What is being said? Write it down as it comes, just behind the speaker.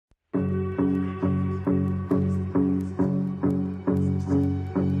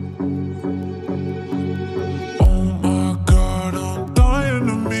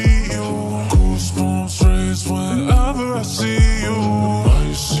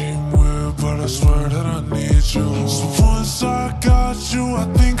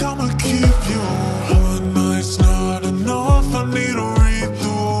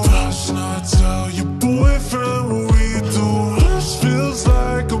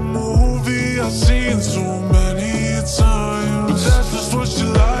I've seen too many times, but that's just what you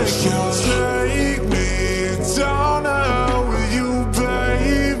like. Yeah, take me down to hell with you,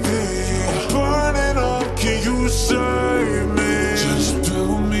 baby. Burning up, can you save me? Just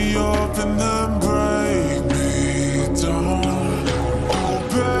build me up and then break me down. Oh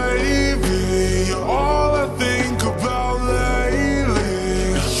baby, you're all I think about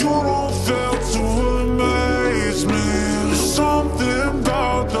lately. You don't fail to amaze me. There's something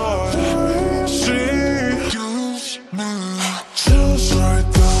about the way she gives me chills right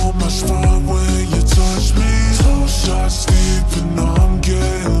down my spine when you touch me. 2 shots deep and I'm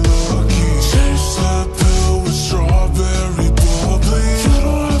getting lucky. Chase that pill with strawberry bubbly. You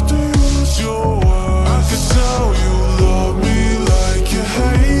don't have to use your words. I can tell you love me like you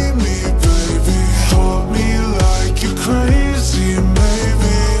hate me, baby. Love me like you're crazy,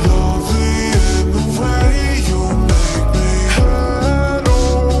 maybe. Lovely in the way you make me head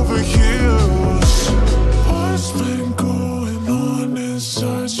over heels. What's been going on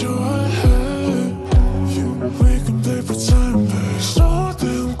inside your head? We can play pretend, babe. So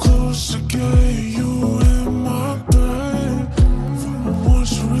damn close to getting you in my bed.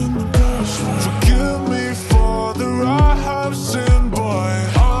 Once you're in the best way. Forgive me for the I have sinned, boy.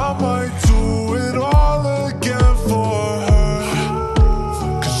 I might do it all again for her.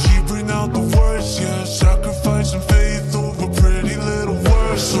 Cause she bring out the worst, yeah. Sacrificing faith over pretty little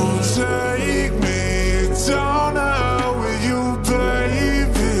words. So take me down to hell with you,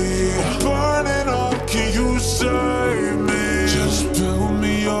 baby. Burning up, can you save me? Just build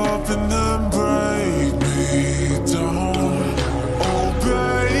me up and then break me down. Oh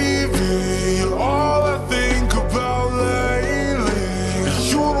baby, you're all I think about lately.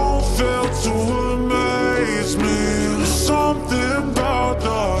 You don't fail to amaze me. There's something about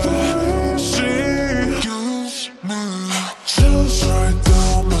the way she gives me chills right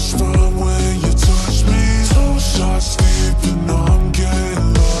down my spine when you touch me. 2 shots deep and I'm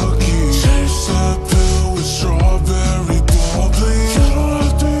getting lucky. Chase that pill with strawberry bubbly. You don't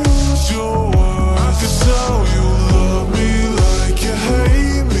have to use your words. I can tell you love me like you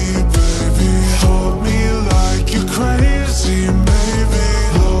hate me, baby. Love me like you're crazy, maybe.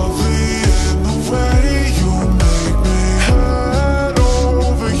 Lovely in the way you make me head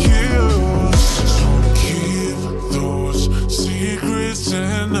over heels. So keep those secrets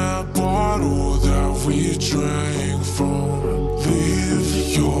in that bottle that we drank from. Leave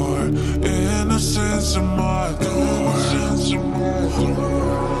your innocence in my door.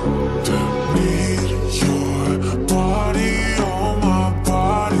 Don't need your body on my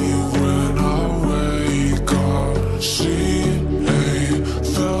body when I wake up. She ain't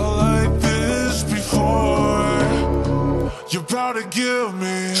felt like this before. You're about to give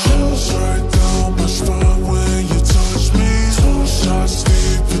me